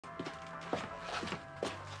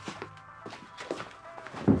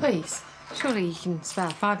Please, surely you can spare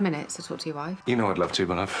 5 minutes to talk to your wife. You know I'd love to,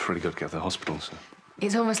 but I've really got to get to the hospital, so...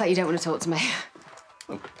 It's almost like you don't want to talk to me.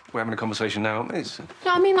 Look, we're having a conversation now, aren't we?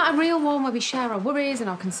 No, I mean like a real one where we share our worries and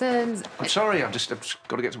our concerns. I'm sorry, I've just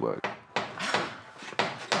got to get to work.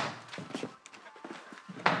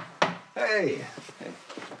 Hey!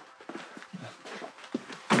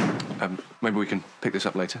 Maybe we can pick this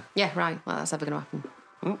up later? Yeah, right. Well, that's never going to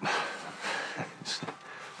happen.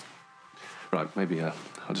 Right, maybe I'll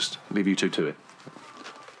just leave you two to it.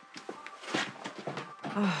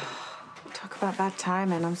 Oh, talk about bad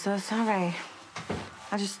timing. I'm so sorry.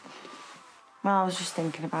 I was just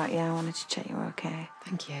thinking about you. I wanted to check you were okay.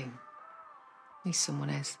 Thank you. At least someone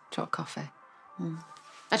is. Do you want coffee?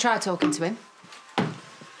 I tried talking to him.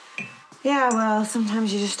 Yeah, well,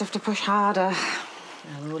 sometimes you just have to push harder.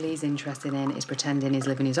 Well, all he's interested in is pretending he's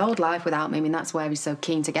living his old life without me. I mean, that's where he's so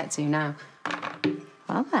keen to get to now.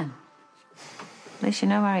 Well, then. At least you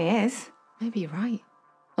know where he is. Maybe you're right.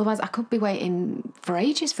 Otherwise, I could be waiting for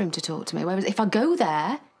ages for him to talk to me. Whereas if I go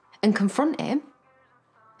there and confront him,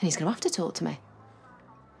 then he's going to have to talk to me.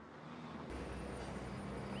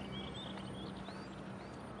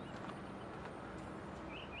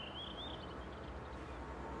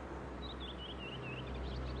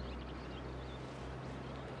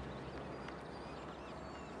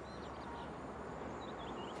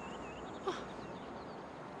 Oh,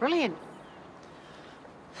 brilliant.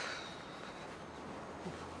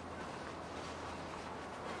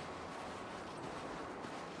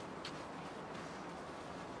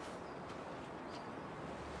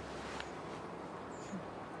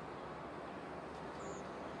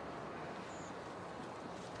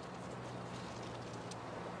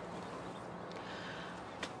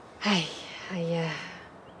 Hey,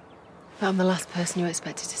 I'm the last person you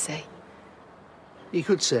expected to see. You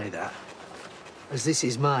could say that, as this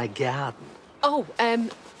is my garden. Oh,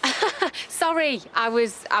 sorry, I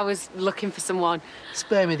was looking for someone.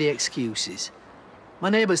 Spare me the excuses. My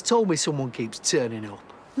neighbours told me someone keeps turning up.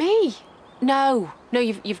 Me? No,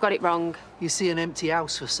 you've got it wrong. You see an empty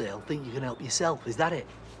house for sale, think you can help yourself, is that it?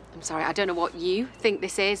 I'm sorry, I don't know what you think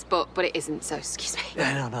this is, but it isn't, so excuse me.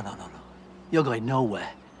 No. You're going nowhere,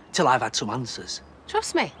 till I've had some answers.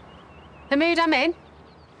 Trust me. The mood I'm in,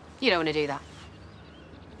 you don't want to do that.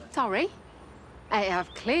 Sorry. I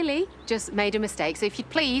have clearly just made a mistake, so if you'd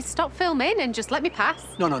please stop filming and just let me pass.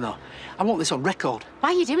 No. I want this on record.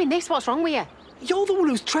 Why are you doing this? What's wrong with you? You're the one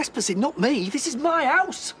who's trespassing, not me. This is my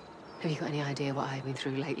house. Have you got any idea what I've been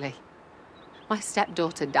through lately? My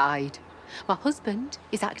stepdaughter died. My husband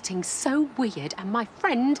is acting so weird, and my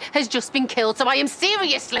friend has just been killed, so I am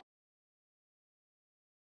seriously...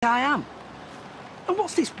 I am. And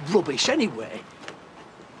what's this rubbish, anyway?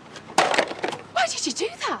 Why did you do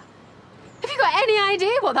that? Have you got any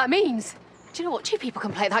idea what that means? Do you know what? 2 people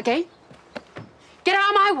can play that game. Get out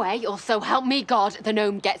of my way, or so help me God, the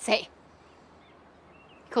gnome gets it.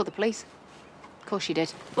 Called the police. Of course you did.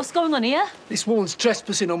 What's going on here? This woman's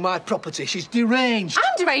trespassing on my property. She's deranged.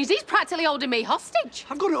 I'm deranged. He's practically holding me hostage.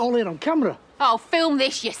 I've got it all here on camera. Oh, film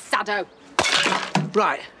this, you saddo.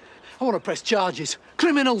 Right. I want to press charges.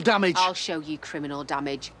 Criminal damage. I'll show you criminal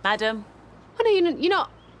damage. Madam. Oh, no, you're not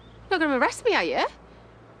going to arrest me, are you?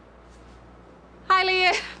 Hi,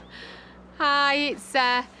 Leah. Hi, it's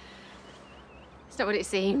not what it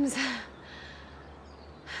seems.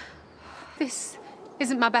 This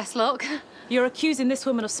isn't my best look. You're accusing this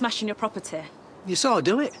woman of smashing your property. You saw her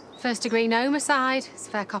do it. First-degree homicide. It's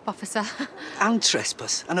a fair cop, officer. And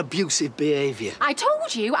trespass and abusive behaviour. I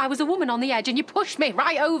told you I was a woman on the edge and you pushed me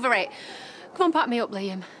right over it. Come on, pack me up,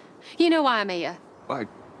 Liam. You know why I'm here. I'm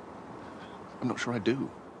not sure I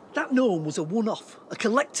do. That gnome was a one-off, a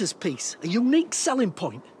collector's piece, a unique selling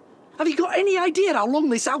point. Have you got any idea how long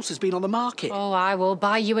this house has been on the market? Oh, I will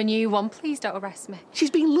buy you a new one. Please don't arrest me. She's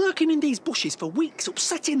been lurking in these bushes for weeks,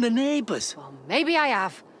 upsetting the neighbours. Well, maybe I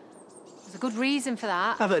have. There's a good reason for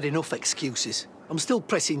that. I've heard enough excuses. I'm still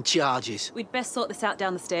pressing charges. We'd best sort this out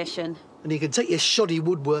down the station. And you can take your shoddy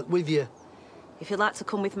woodwork with you. If you'd like to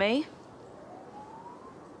come with me.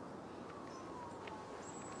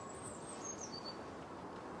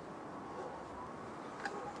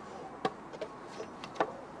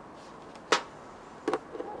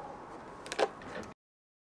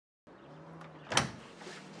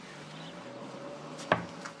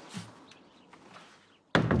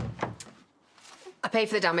 I paid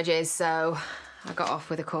for the damages, so I got off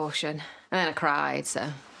with a caution. And then I cried, so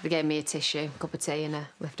they gave me a tissue, a cup of tea and a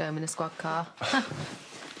lift home in a squad car.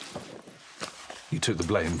 You took the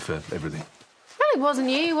blame for everything. Well, it wasn't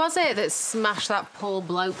you, was it, that smashed that poor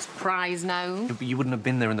bloke's prize gnome? But you wouldn't have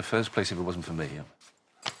been there in the first place if it wasn't for me.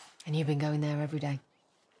 And you've been going there every day.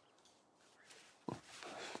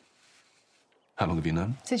 How long have you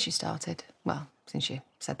known? Since you started. Well, since you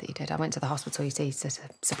said that you did. I went to the hospital, you see, to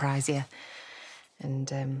surprise you.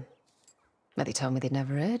 And, well, they told me they'd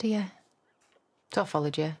never heard of you. So I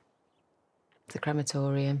followed you to the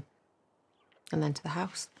crematorium and then to the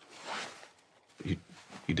house. You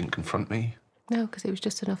didn't confront me? No, because it was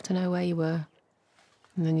just enough to know where you were.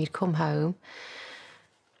 And then you'd come home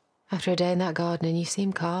after a day in that garden and you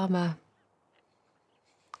seemed calmer.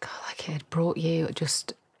 God, like it had brought you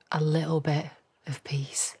just a little bit of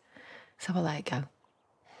peace. So I let it go.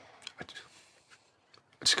 I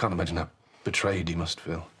just can't imagine how betrayed you must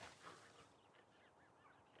feel.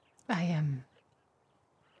 I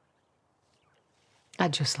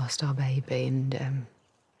just lost our baby and,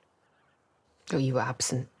 oh, you were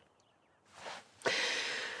absent.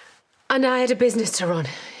 And I had a business to run.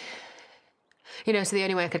 You know, so the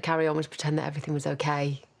only way I could carry on was pretend that everything was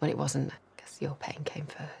okay when it wasn't. I guess your pain came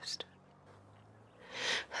first.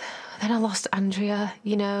 Then I lost Andrea,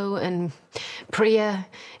 you know, and Priya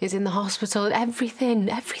is in the hospital. And everything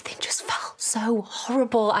just felt so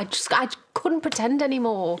horrible. I couldn't pretend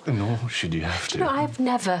anymore. Nor should you have to. You know, I've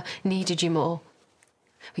never needed you more.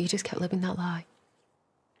 But you just kept living that lie.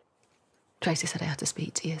 Tracy said I had to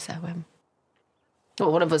speak to you, so,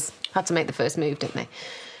 well, one of us had to make the first move, didn't they?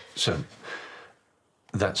 So,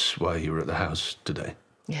 that's why you were at the house today?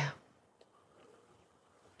 Yeah.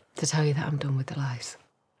 To tell you that I'm done with the lies.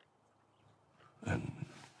 And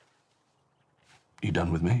you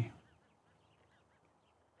done with me?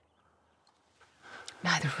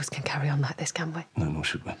 Neither of us can carry on like this, can we? No, nor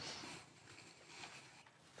should we.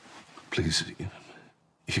 Please,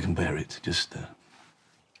 if you can bear it, just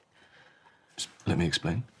let me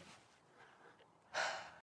explain.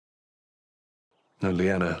 No,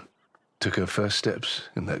 Leanna took her first steps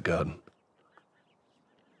in that garden.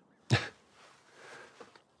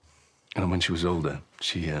 And when she was older,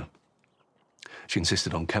 she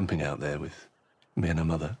insisted on camping out there with me and her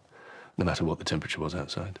mother, no matter what the temperature was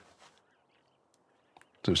outside.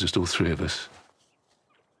 So it was just all three of us,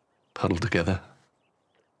 huddled together.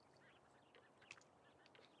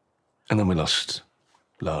 And then we lost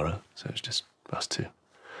Lara, so it was just us two.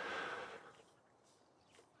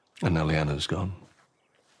 And now Leanna's gone.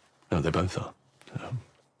 No, they both are. So,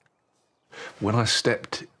 when I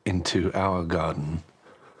stepped into our garden,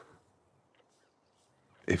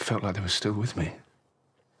 it felt like they were still with me.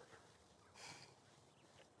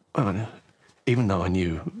 I mean, even though I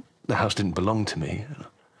knew the house didn't belong to me,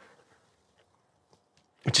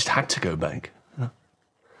 I just had to go back.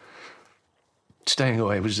 Staying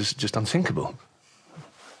away was just unthinkable.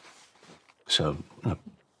 So,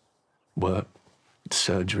 work,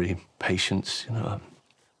 surgery, patients, I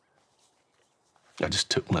just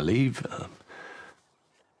took my leave.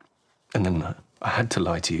 And then I had to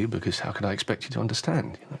lie to you because how could I expect you to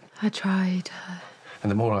understand? I tried. And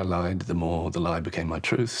the more I lied, the more the lie became my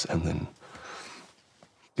truth. And then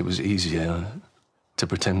it was easier to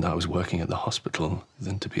pretend I was working at the hospital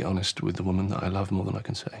than to be honest with the woman that I love more than I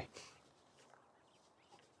can say.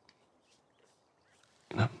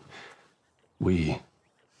 We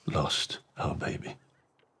lost our baby.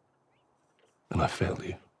 And I failed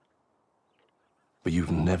you. But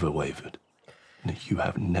you've never wavered. No, you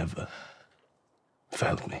have never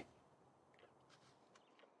failed me.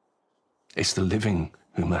 It's the living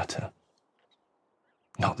who matter,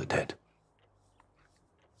 not the dead.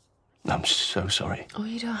 I'm so sorry. Oh,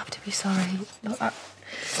 you don't have to be sorry. Look,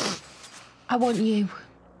 I want you.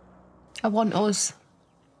 I want us.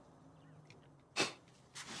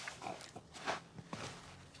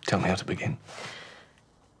 Tell me how to begin.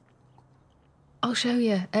 I'll show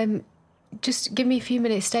you. Just give me a few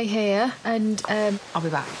minutes, stay here, and I'll be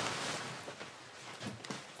back.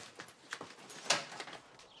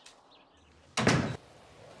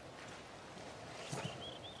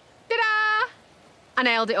 Ta-da! I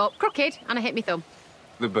nailed it up, crooked, and I hit my thumb.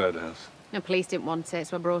 The birdhouse. The police didn't want it,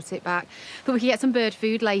 so I brought it back. But we can get some bird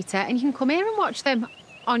food later, and you can come here and watch them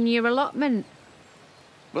on your allotment.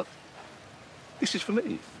 What? This is for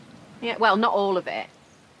me? Yeah, well, not all of it.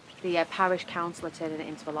 The parish council are turning it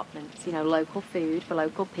into allotments, you know, local food for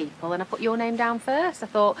local people, and I put your name down first. I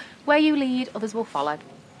thought, where you lead, others will follow.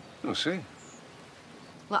 I'll see.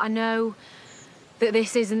 Well, I know that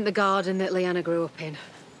this isn't the garden that Leanna grew up in,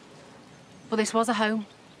 but this was a home.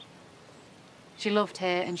 She loved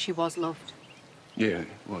here, and she was loved. Yeah, it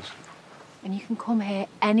was. And you can come here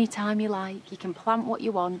any time you like. You can plant what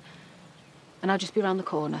you want, and I'll just be around the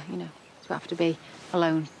corner, you know. So I have to be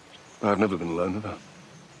alone. I've never been alone, have I?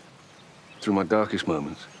 Through my darkest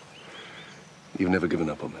moments, you've never given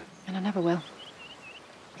up on me. And I never will.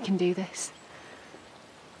 We can do this.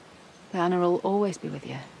 Leanna will always be with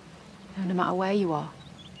you. No matter where you are.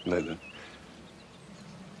 Leyla,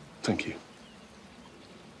 thank you.